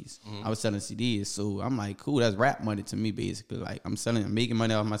CDs. I was selling CDs. So I'm like, cool. That's rap money to me, basically. Like I'm making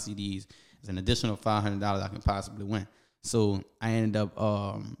money off my CDs. It's an additional $500 I can possibly win. So I ended up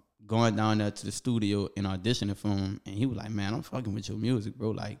going down there to the studio and auditioning for him. And he was like, man, I'm fucking with your music, bro.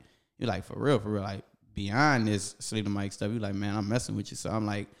 Like, you're like, for real. Like, beyond this Slater Mike stuff, you're like, man, I'm messing with you. So I'm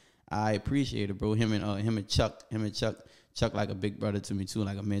like, I appreciate it, bro. Him and Chuck like a big brother to me too,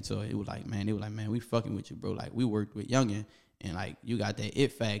 like a mentor. It was like, man, we fucking with you, bro. Like we worked with Youngin, and like you got that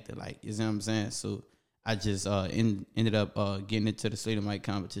it factor, like, you know what I'm saying? So I just ended up getting into the Slater Mike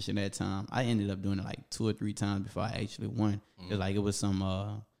competition that time. I ended up doing it like 2 or 3 times before I actually won. It was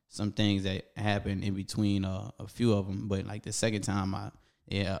some things that happened in between a few of them, but like the second time I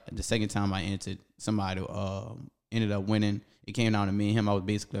entered, somebody ended up winning. It came down to me and him. I was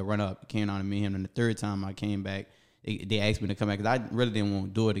basically a runner-up. It came down to me and him. And the third time I came back, they asked me to come back because I really didn't want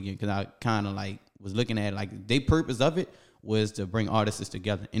to do it again because I kind of like was looking at it like their purpose of it was to bring artists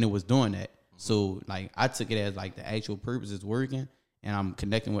together, and it was doing that. So like I took it as like the actual purpose is working, and I'm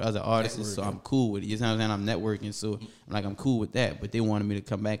connecting with other artists, so I'm cool with it. You know what I'm saying? I'm networking, so I'm cool with that. But they wanted me to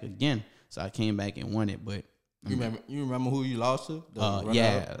come back again, so I came back and won it. But you remember who you lost to?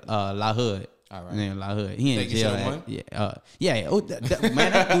 La Hood. All right. Man, La Hood. He in jail. Yeah. Oh,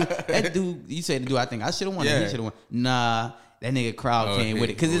 man, that dude. You said the dude. I think I should have won. Yeah. He should have won. Nah, that nigga crowd came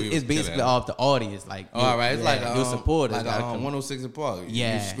with it because it's basically off the audience. Like, all right, it's like your supporters. Like 106 and Park.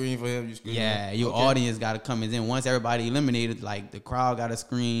 Yeah, you scream for him. You scream. Yeah, for him. Your audience got to come in. Once everybody eliminated, like the crowd got to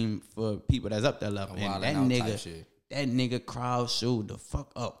scream for people that's up there level. And that nigga crowd showed the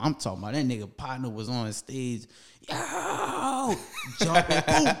fuck up. I'm talking about that nigga partner was on stage. Yo, jumping,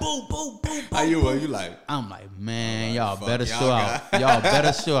 boom. How you were? You like? I'm like, man, y'all better show out. Y'all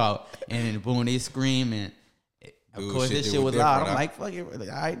better show out. And then boom, they scream, and of course this shit was loud. I'm like, fuck it, all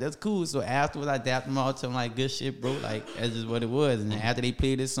right, that's cool. So afterwards, I dapped them all to them like, good shit, bro. Like that's just what it was. And then after they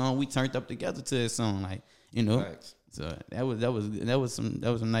played this song, we turned up together to this song, like, you know. Thanks. So that was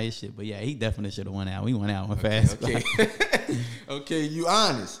some nice shit. But yeah, he definitely should have won out. We went out fast. Okay. Okay, you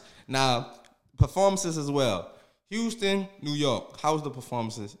honest. Now, performances as well. Houston, New York. How was the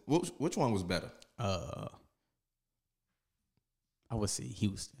performances? Which one was better? I would say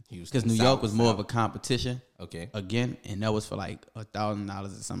Houston. Because New York was more of a competition. Okay. Again, and that was for like $1,000 or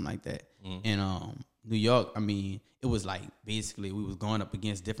something like that. And New York, I mean, it was like basically we was going up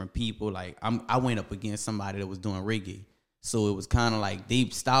against different people. Like I went up against somebody that was doing reggae. So it was kind of like they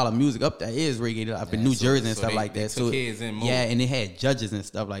style of music up there is reggae up in New Jersey and stuff like that. So yeah, and they had judges and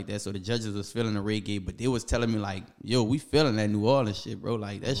stuff like that. So the judges was feeling the reggae, but they was telling me like, yo, we feeling that New Orleans shit, bro.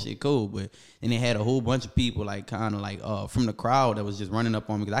 Like that shit cool. But then they had a whole bunch of people like kind of like from the crowd that was just running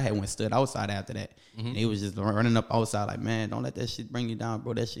up on me because I had went stood outside after that. And they was just running up outside like, man, don't let that shit bring you down,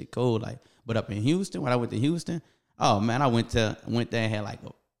 bro. That shit cool. Like, but up in Houston, when I went to Houston, oh man, I went there and had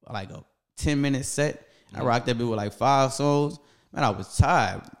like a 10-minute set. I rocked that bit with like 5 songs. Man, I was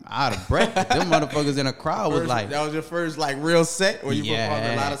tired, out of breath. Them motherfuckers in the crowd was like... That was your first like real set where you performed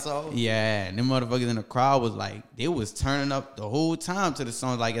a lot of songs? Yeah, and them motherfuckers in the crowd was like, they was turning up the whole time to the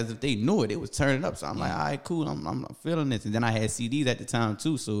songs like as if they knew it. They was turning up. So I'm like, all right, cool, I'm feeling this. And then I had CDs at the time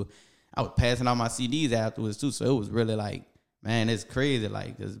too, so I was passing out my CDs afterwards too. So it was really like, man, it's crazy.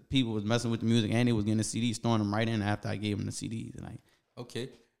 Like, because people was messing with the music and they was getting the CDs, throwing them right in after I gave them the CDs. And like, okay.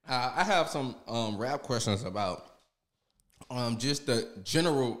 I have some rap questions about just the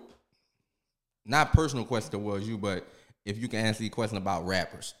general, not personal question towards you, but if you can answer the question about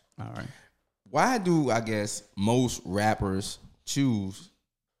rappers. All right. Why do, I guess, most rappers choose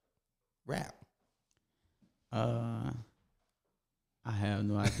rap? I have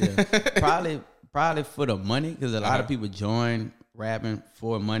no idea. Probably for the money, because a lot of people join rapping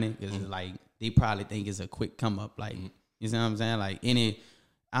for money because like they probably think it's a quick come up. Like, you see what I'm saying? Like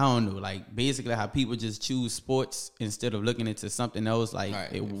I don't know, like basically how people just choose sports instead of looking into something else. Like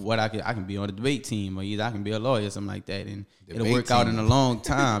what I can be on a debate team, or either I can be a lawyer or something like that, and it'll work out in a long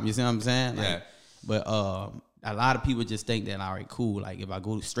time. You see what I'm saying? Like, yeah. But a lot of people just think that, all right, cool. Like if I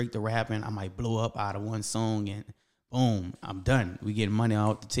go straight to rapping, I might blow up out of one song and boom, I'm done. We get money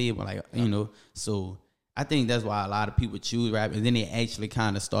off the table, like you know. So I think that's why a lot of people choose rap, and then they actually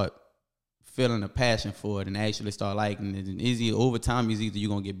kind of start feeling a passion for it and actually start liking it. And over time, it's either you're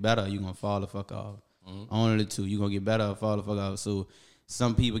going to get better or you're going to fall the fuck off. Only the two. You're going to get better or fall the fuck off. So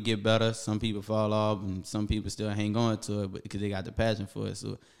some people get better, some people fall off, and some people still hang on to it because they got the passion for it.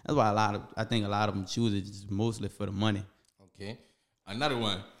 So that's why I think a lot of them choose it just mostly for the money. Okay. Another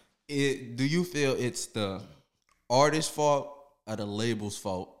one. Do you feel it's the artist's fault or the label's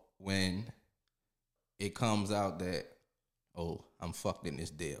fault when it comes out that, oh, I'm fucked in this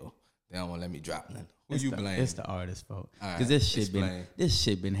deal? They don't want to let me drop nothing. Who you blame? It's the artist's fault. Because this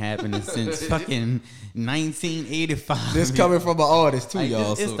shit been happening since fucking 1985. This coming from an artist too, like,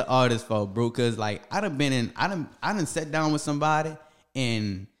 y'all. It's the artist's fault, bro. Because like I done sat down with somebody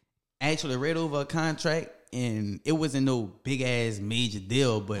and actually read over a contract, and it wasn't no big ass major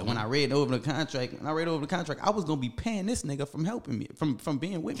deal. But when I read over the contract, I was gonna be paying this nigga from helping me, from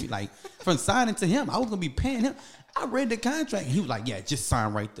being with me, like from signing to him. I was gonna be paying him. I read the contract, and he was like, "Yeah, just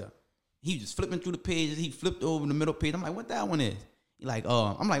sign right there." He was just flipping through the pages. He flipped over the middle page. I'm like, what that one is? He like,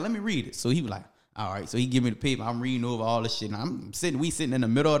 I'm like, let me read it. So he was like, all right. So he give me the paper. I'm reading over all this shit. And we sitting in the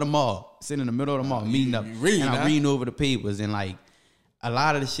middle of the mall. Meeting up. I'm reading over the papers. And like, a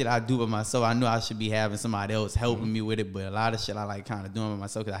lot of the shit I do by myself, I know I should be having somebody else helping me with it, but a lot of shit I like kind of doing by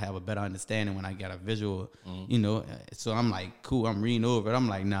myself because I have a better understanding when I get a visual, you know. So I'm like, cool, I'm reading over it. I'm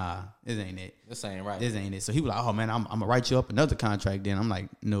like, nah, this ain't it. This ain't right. This ain't it. So he was like, oh man, I'm gonna write you up another contract then. I'm like,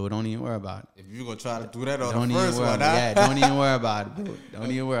 no, don't even worry about it. If you're gonna try to do that on the first one, don't even worry about it, bro.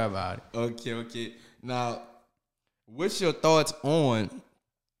 Don't even worry about it. Okay. Now, what's your thoughts on,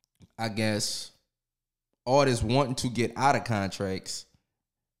 I guess, artists wanting to get out of contracts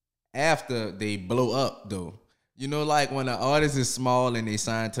after they blow up, though? You know, like when an artist is small and they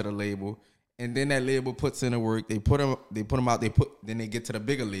sign to the label, and then that label puts in the work, they put them out, then they get to the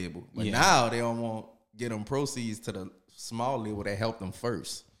bigger label. But now they don't want get them proceeds to the small label that helped them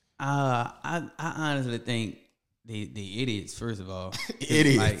first. I honestly think they idiots, first of all.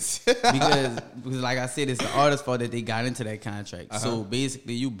 Idiots. Like, because like I said, it's the artist's fault that they got into that contract. So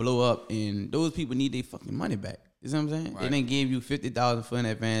basically you blow up and those people need their fucking money back. You know what I'm saying? Right. They didn't give you $50,000 for an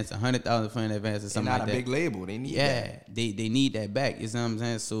advance, $100,000 for an advance, or something like that. Not a big label. They need that. Yeah, they need that back. You know what I'm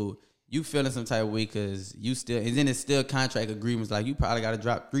saying? So you feeling some type of way because you still, and then it's still contract agreements. Like you probably got to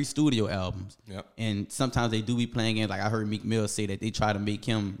drop 3 studio albums. Yep. And sometimes they do be playing games. Like I heard Meek Mill say that they try to make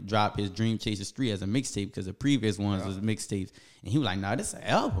him drop his Dream Chasers 3 as a mixtape because the previous ones was mixtapes. And he was like, nah, this is an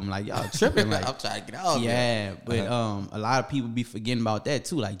album. Like, y'all tripping. Like, I'm trying to get out. Yeah, but a lot of people be forgetting about that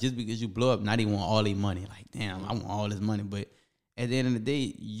too. Like, just because you blow up, now they want all their money. Like, damn, I want all this money. But at the end of the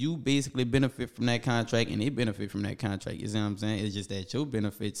day, you basically benefit from that contract, and they benefit from that contract. You see what I'm saying? It's just that your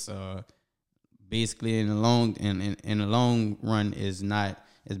benefits basically in the long run is not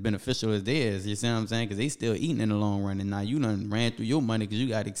as beneficial as theirs. You see what I'm saying? Because they still eating in the long run, and now you done ran through your money because you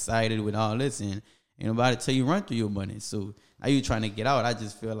got excited with all this, and ain't nobody tell you run through your money. So Are you trying to get out? I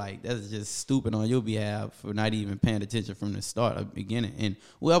just feel like that's just stupid on your behalf for not even paying attention from the start of the beginning. And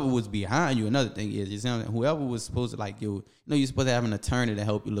whoever was behind you, another thing is, you see what I'm saying? Whoever was supposed to like you know, you're supposed to have an attorney to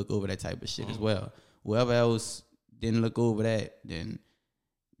help you look over that type of shit as well. Whoever else didn't look over that, then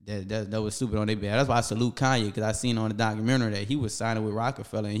that was stupid on their behalf. That's why I salute Kanye, because I seen on the documentary that he was signing with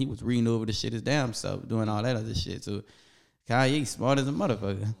Rockefeller and he was reading over the shit his damn self, doing all that other shit. So Kanye smart as a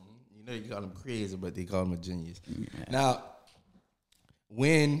motherfucker. You know, you call him crazy, but they call him a genius. Yeah. Now,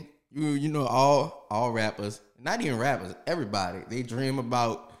 when you know all rappers, not even rappers, everybody, they dream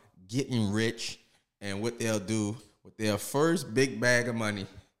about getting rich and what they'll do with their first big bag of money.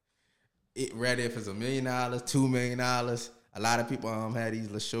 Whether if it's $1 million, $2 million. A lot of people had these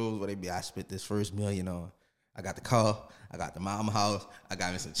little shows where they be, I spent this first $1 million on. I got the car, I got the mama house, I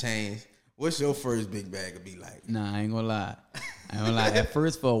got me some change. What's your first big bag gonna be like? Nah, I ain't gonna lie. At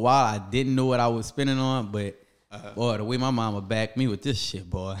first, for a while, I didn't know what I was spending on, but boy, the way my mama backed me with this shit,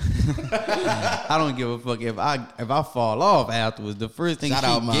 boy. I don't give a fuck if I fall off afterwards. The first thing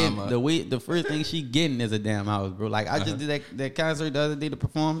the first thing she getting is a damn house, bro. Like I just did that concert the other day, the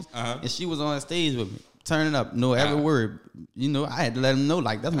performance, and she was on stage with me, turning up, know every word. You know, I had to let them know,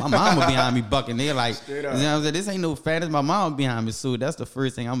 like, that's my mama behind me bucking. They're like, you know what I'm saying? This ain't no fantasy. My mama behind me. So that's the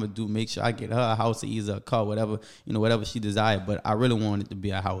first thing I'm going to do. Make sure I get her a house, or either a car, whatever, you know, whatever she desired. But I really want it to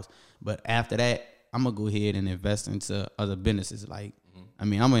be a house. But after that, I'm going to go ahead and invest into other businesses. Like, I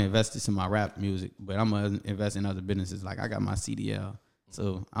mean, I'm going to invest into my rap music, but I'm going to invest in other businesses. Like, I got my CDL.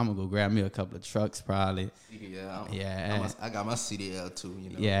 So I'm gonna go grab me a couple of trucks probably. CDL. Yeah. I got my CDL too, you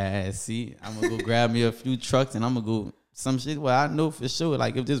know. Yeah, see, I'm gonna go grab me a few trucks and I'm gonna go some shit where I know for sure,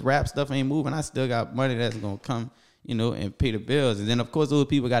 like if this rap stuff ain't moving, I still got money that's gonna come, you know, and pay the bills. And then of course those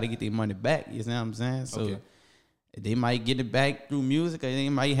people gotta get their money back, you know what I'm saying? So they might get it back through music, or they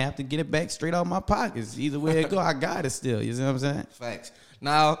might have to get it back straight out my pockets. Either way it go, I got it still, you know what I'm saying? Facts.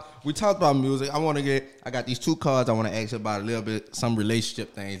 Now, we talked about music. I got these 2 cards I want to ask you about a little bit, some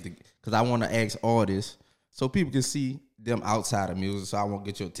relationship things, because I want to ask artists so people can see them outside of music. So I want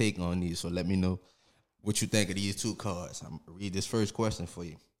to get your take on these. So let me know what you think of these 2 cards. I'm going to read this first question for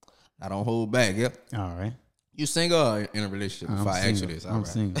you. I don't hold back, yeah? All right. You single or in a relationship? If I ask you this, all I'm right.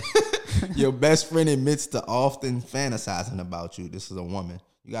 single. Your best friend admits to often fantasizing about you. This is a woman.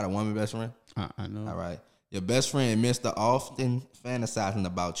 You got a woman best friend? I know. All right. Your best friend admits to often fantasizing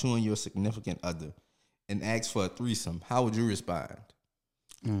about you and your significant other and asks for a threesome. How would you respond?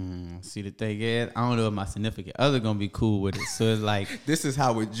 See, the thing is, I don't know if my significant other gonna be cool with it. So it's like, this is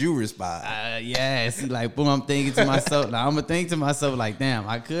how would you respond? Yeah, see, like, boom, I'm thinking to myself, now I'm gonna think to myself, like, damn,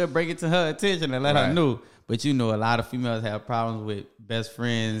 I could bring it to her attention and let her know. But you know, a lot of females have problems with best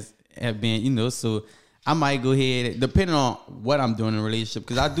friends have been, you know, so I might go ahead, depending on what I'm doing in a relationship,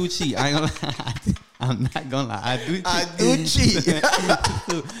 because I do cheat. I ain't gonna lie. I'm not gonna lie. I do cheat.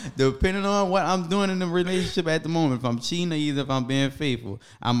 So, depending on what I'm doing in the relationship at the moment, if I'm cheating or either if I'm being faithful,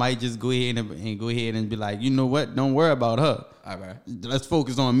 I might just go ahead and go ahead and be like, you know what? Don't worry about her. All right. Let's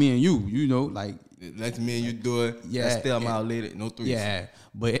focus on me and you. You know, like, let me and you do it. Yeah. Let's stay out later. No threesome. Yeah.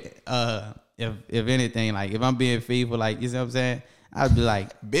 But if anything, like if I'm being faithful, like, you see what I'm saying? I'd be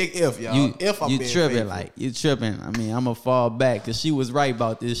like, big if, y'all. If I'm you being tripping, faithful. like, you tripping. I mean, I'm gonna fall back because she was right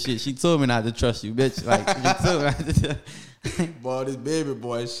about this shit. She told me not to trust you, bitch. Like, she told me not to boy, this baby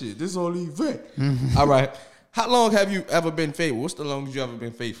boy shit. This only event. All right. How long have you ever been faithful? What's the longest you ever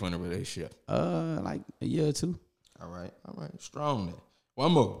been faithful in a relationship? Like a year or 2. All right. Strong there.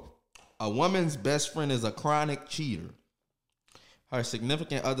 One more. A woman's best friend is a chronic cheater. Her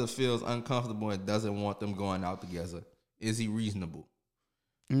significant other feels uncomfortable and doesn't want them going out together. Is he reasonable?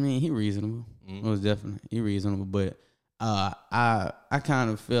 I mean, he reasonable. Most definitely. He reasonable. But I kind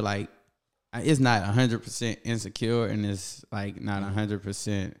of feel like it's not 100% insecure and it's like not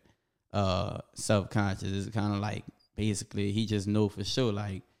 100% self-conscious. It's kind of like basically he just know for sure.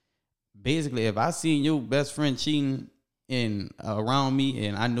 Like basically if I see your best friend cheating around me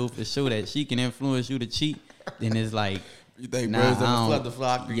and I know for sure that she can influence you to cheat, then it's like, you think birds ever flood the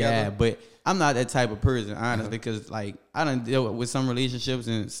flock together? Yeah, but I'm not that type of person, honestly, because like I done deal with some relationships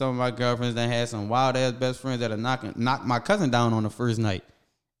and some of my girlfriends that had some wild ass best friends that are knocked my cousin down on the first night.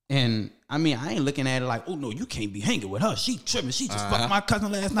 And I mean, I ain't looking at it like, oh no, you can't be hanging with her. She tripping. She just fucked my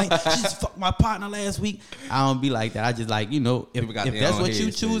cousin last night. She just fucked my partner last week. I don't be like that. I just like, you know, if that's what you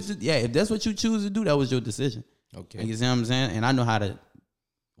choose to, if that's what you choose to do, that was your decision. Okay, you see what I'm saying? And I know how to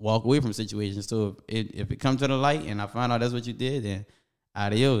walk away from situations. So if it comes to the light and I find out that's what you did, then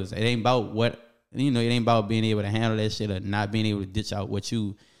adios. It ain't about it ain't about being able to handle that shit or not being able to ditch out what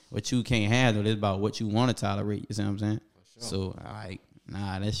you can't handle. It's about what you want to tolerate. You see what I'm saying? Sure. So like,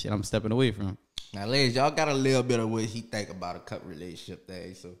 nah, that shit I'm stepping away from. Now, ladies, y'all got a little bit of what he think about a cup relationship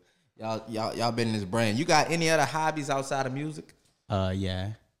thing. So y'all been in his brain. You got any other hobbies outside of music? Yeah.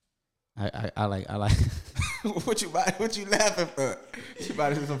 I like. What you laughing for? You about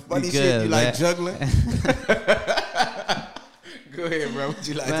to do some funny Because, shit? You like man. juggling? Go ahead, bro. What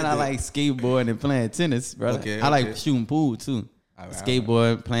you like? Man, to I do? like skateboarding and playing tennis, brother. Okay, I like okay. shooting pool too. All right,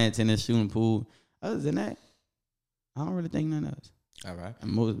 Skateboarding, playing tennis, shooting pool. Other than that, I don't really think nothing else. All right.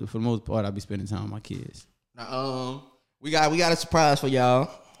 And for the most part, I'll be spending time with my kids. Now, we got a surprise for y'all.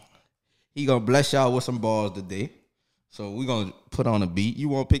 He gonna bless y'all with some balls today. So we gonna put on a beat. You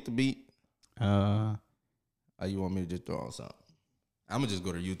want to pick the beat? Or you want me to just throw on something? I'm gonna just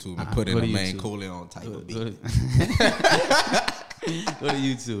go to YouTube and put in a MAINE CORLEONE type of beat. Go to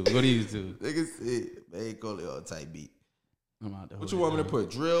YouTube. Nigga said MAINE CORLEONE type beat. I'm out there. What you want me to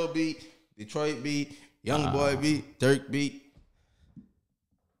put? Drill beat, Detroit beat, Young Boy beat, Dirk beat.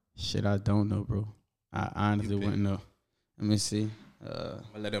 Shit, I don't know, bro. I honestly wouldn't know. Let me see. I'm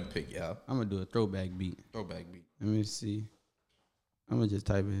gonna let them pick y'all. I'm gonna do a throwback beat. Throwback beat. Let me see. I'm gonna just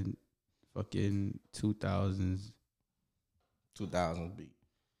type in fucking 2000s 2000s beat.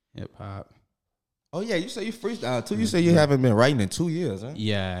 hip hop. Oh yeah, you say you freestyle too. You say you haven't been writing in 2 years, huh?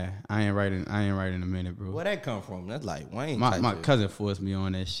 Yeah, I ain't writing a minute, bro. Where that come from? That's like Wayne. My cousin forced me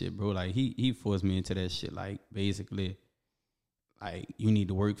on that shit, bro. Like he forced me into that shit. Like basically, like you need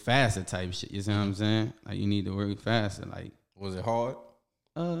to work faster type shit. You see what I'm saying? Like you need to work faster. Like Was it hard?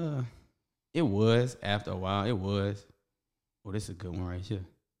 it was after a while. It was. Oh, this is a good one right here.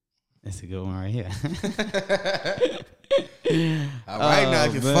 That's a good one right here. All right, now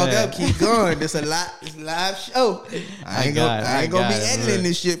if you fuck up, keep going. This a live show. I ain't gonna be editing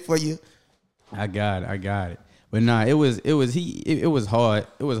this shit for you. I got it. But nah, it was hard.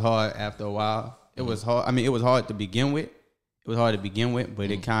 It was hard after a while. It was hard. I mean, it was hard to begin with. But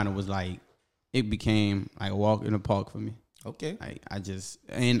it kind of was like it became like a walk in the park for me. Okay. Like I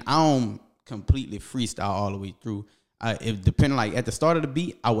don't completely freestyle all the way through. If depending like at the start of the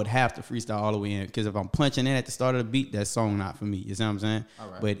beat, I would have to freestyle all the way in because if I'm punching in at the start of the beat, that song not for me. You see what I'm saying? All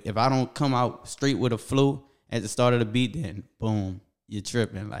right. But if I don't come out straight with a flow at the start of the beat, then boom, you're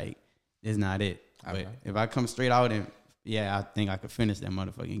tripping. Like it's not it. All but right. if I come straight out and I think I could finish that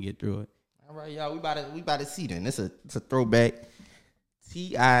motherfucker and get through it. All right, y'all. We about to see then. It's a throwback.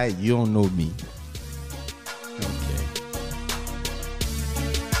 T.I. You don't know me. Okay.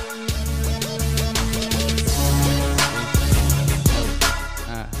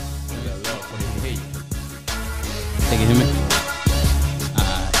 Take it, hear me?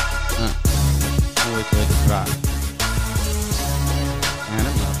 Wait for it to drop. Man,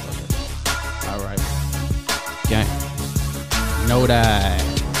 that motherfucker. Alright. Gang. Know that.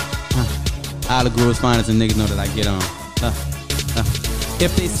 HOLLYGROVE's finest and niggas know that I get on.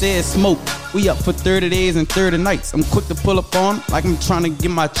 If they said smoke, we up for 30 days and 30 nights. I'm quick to pull up on like I'm trying to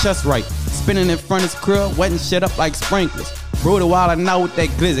get my chest right. Spinning in front of his crib, wetting shit up like sprinklers. Bro, the wildin' out with that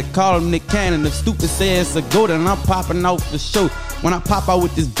glizzy. Call him Nick Cannon. If stupid say it's a go, then I'm popping out for show. When I pop out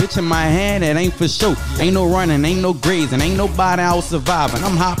with this bitch in my hand, it ain't for show. Ain't no running, ain't no grazing, ain't nobody out surviving.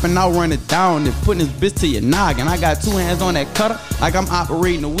 I'm hopping out, running down and putting this bitch to your noggin. I got 2 hands on that cutter like I'm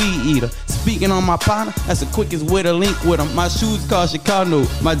operating a weed eater. Speaking on my partner, that's the quickest way to link with him. My shoes cost Chicago,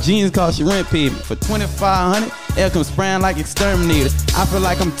 my jeans cost your rent payment. For $2,500, air come spraying like exterminator. I feel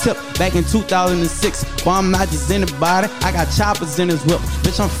like I'm tipped back in 2006. But I'm not just anybody, I got choppers in his whip.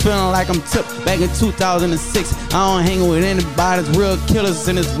 Bitch, I'm feeling like I'm tipped back in 2006. I don't hang with anybody, there's real killers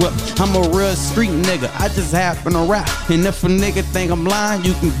in his whip. I'm a real street nigga, I just happen to rap. And if a nigga think I'm lying,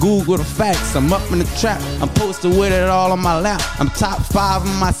 you can Google the facts. I'm up in the trap, I'm posted with it all on my lap. I'm top 5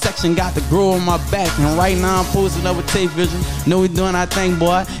 in my section, got the grow on my back. And right now I'm posted up with TaeVi. Know we doing our thing,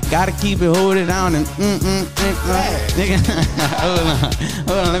 boy. Gotta keep it, hold it down and nigga.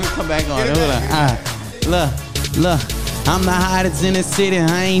 Hold on, let me come back on it. Hold on. Look. I'm the hottest in the city,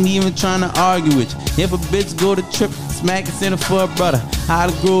 I ain't even trying to argue with you. If a bitch go to trip, smack it in it for a brother.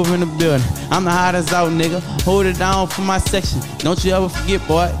 HOLLYGROVE in the building, I'm the hottest out, nigga. Hold it down for my section. Don't you ever forget,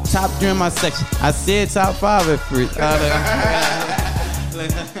 boy, top 3 in my section. I said top 5 at first.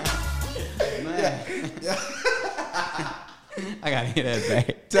 I gotta hear that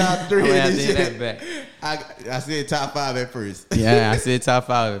back. Top 3 I in this hear shit. that back. I said top 5 at first. Yeah, I said top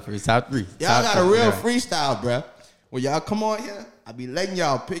 5 at first. Top 3. Y'all got a real freestyle, bruh. When y'all come on here, I be letting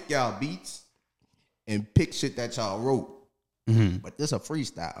y'all pick y'all beats and pick shit that y'all wrote. Mm-hmm. But this a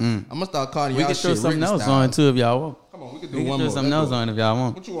freestyle. I'm gonna start calling y'all shit. We can throw something else style. on too if y'all want. Come on, we can do We one can more. throw something else on if y'all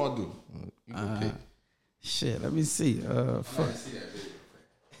want. What you want to do? You can pick. Shit, let me see. Fuck.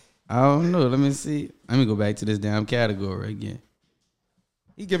 I don't know. Let me see. Let me go back to this damn category again.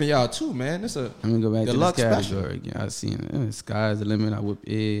 He giving y'all 2, man. This a I'm gonna go back to deluxe this special. category again. I seen it. Sky's the limit. I whip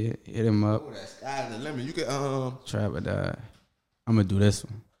it, hit him up. Oh, that sky's the limit. You can Trap or die. I'm gonna do this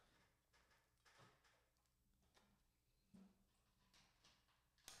one.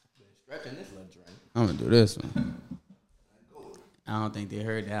 stretching this little drink. I'm gonna do this one. I don't think they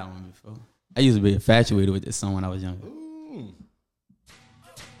heard that one before. I used to be infatuated with this song when I was younger. Ooh.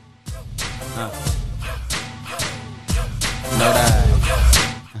 No die.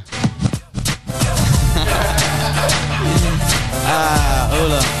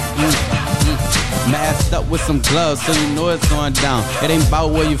 Hold up. Masked up with some gloves, so you know it's going down. It ain't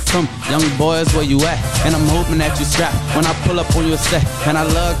about where you from, young boys, where you at. And I'm hoping that you strap when I pull up on your set. And I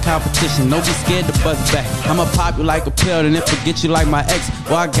love competition, don't be scared to buzz back. I'ma pop you like a pill, and if forget you like my ex,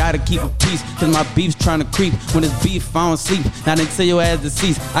 well, I gotta keep a peace, cause my beef's trying to creep. When it's beef, I don't sleep, not until your ass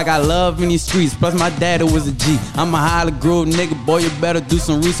deceased. I got love in these streets, plus my daddy was a G. I'm a HOLLYGROVE nigga, boy, you better do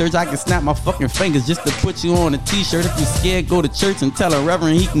some research. I can snap my fucking fingers just to put you on a t-shirt. If you scared, go to church and tell a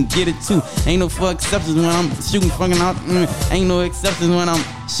reverend he can get it too. Ain't no fuck exceptions when I'm shooting fucking out. Ain't no exceptions when I'm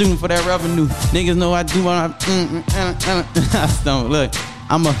shooting for that revenue. Niggas know I do what I'm. Don't look.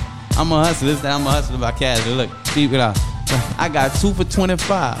 I'm a hustler. I'm a hustler by cash. Look, keep it out. I got 2 for 25.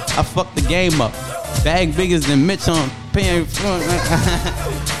 I fucked the game up. Bag bigger than Mitch on paying. Oh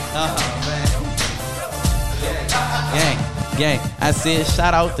man. Gang. I said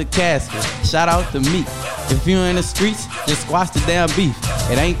shout out to Casper. Shout out to me. If you in the streets, just squash the damn beef.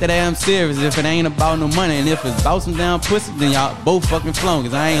 It ain't that damn serious if it ain't about no money. And if it's about some damn pussy, then y'all both fucking flown.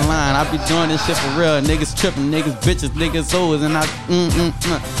 Cause I ain't lying, I be doing this shit for real. Niggas tripping, niggas bitches, niggas hoes. And I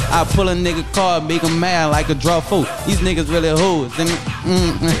pull a nigga car, make him mad like a draw foe. These niggas really hoes. And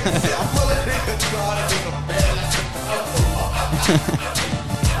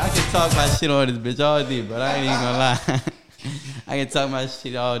I can talk my shit on this bitch all day, but I ain't even gonna lie. I can talk my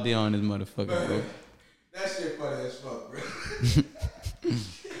shit all day on this motherfucker, bro. That shit funny as fuck, bro.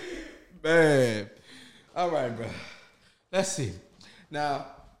 Man. All right, bro. Let's see. Now,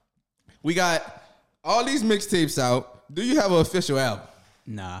 we got all these mixtapes out. Do you have an official album?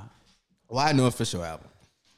 Nah. Why no official album?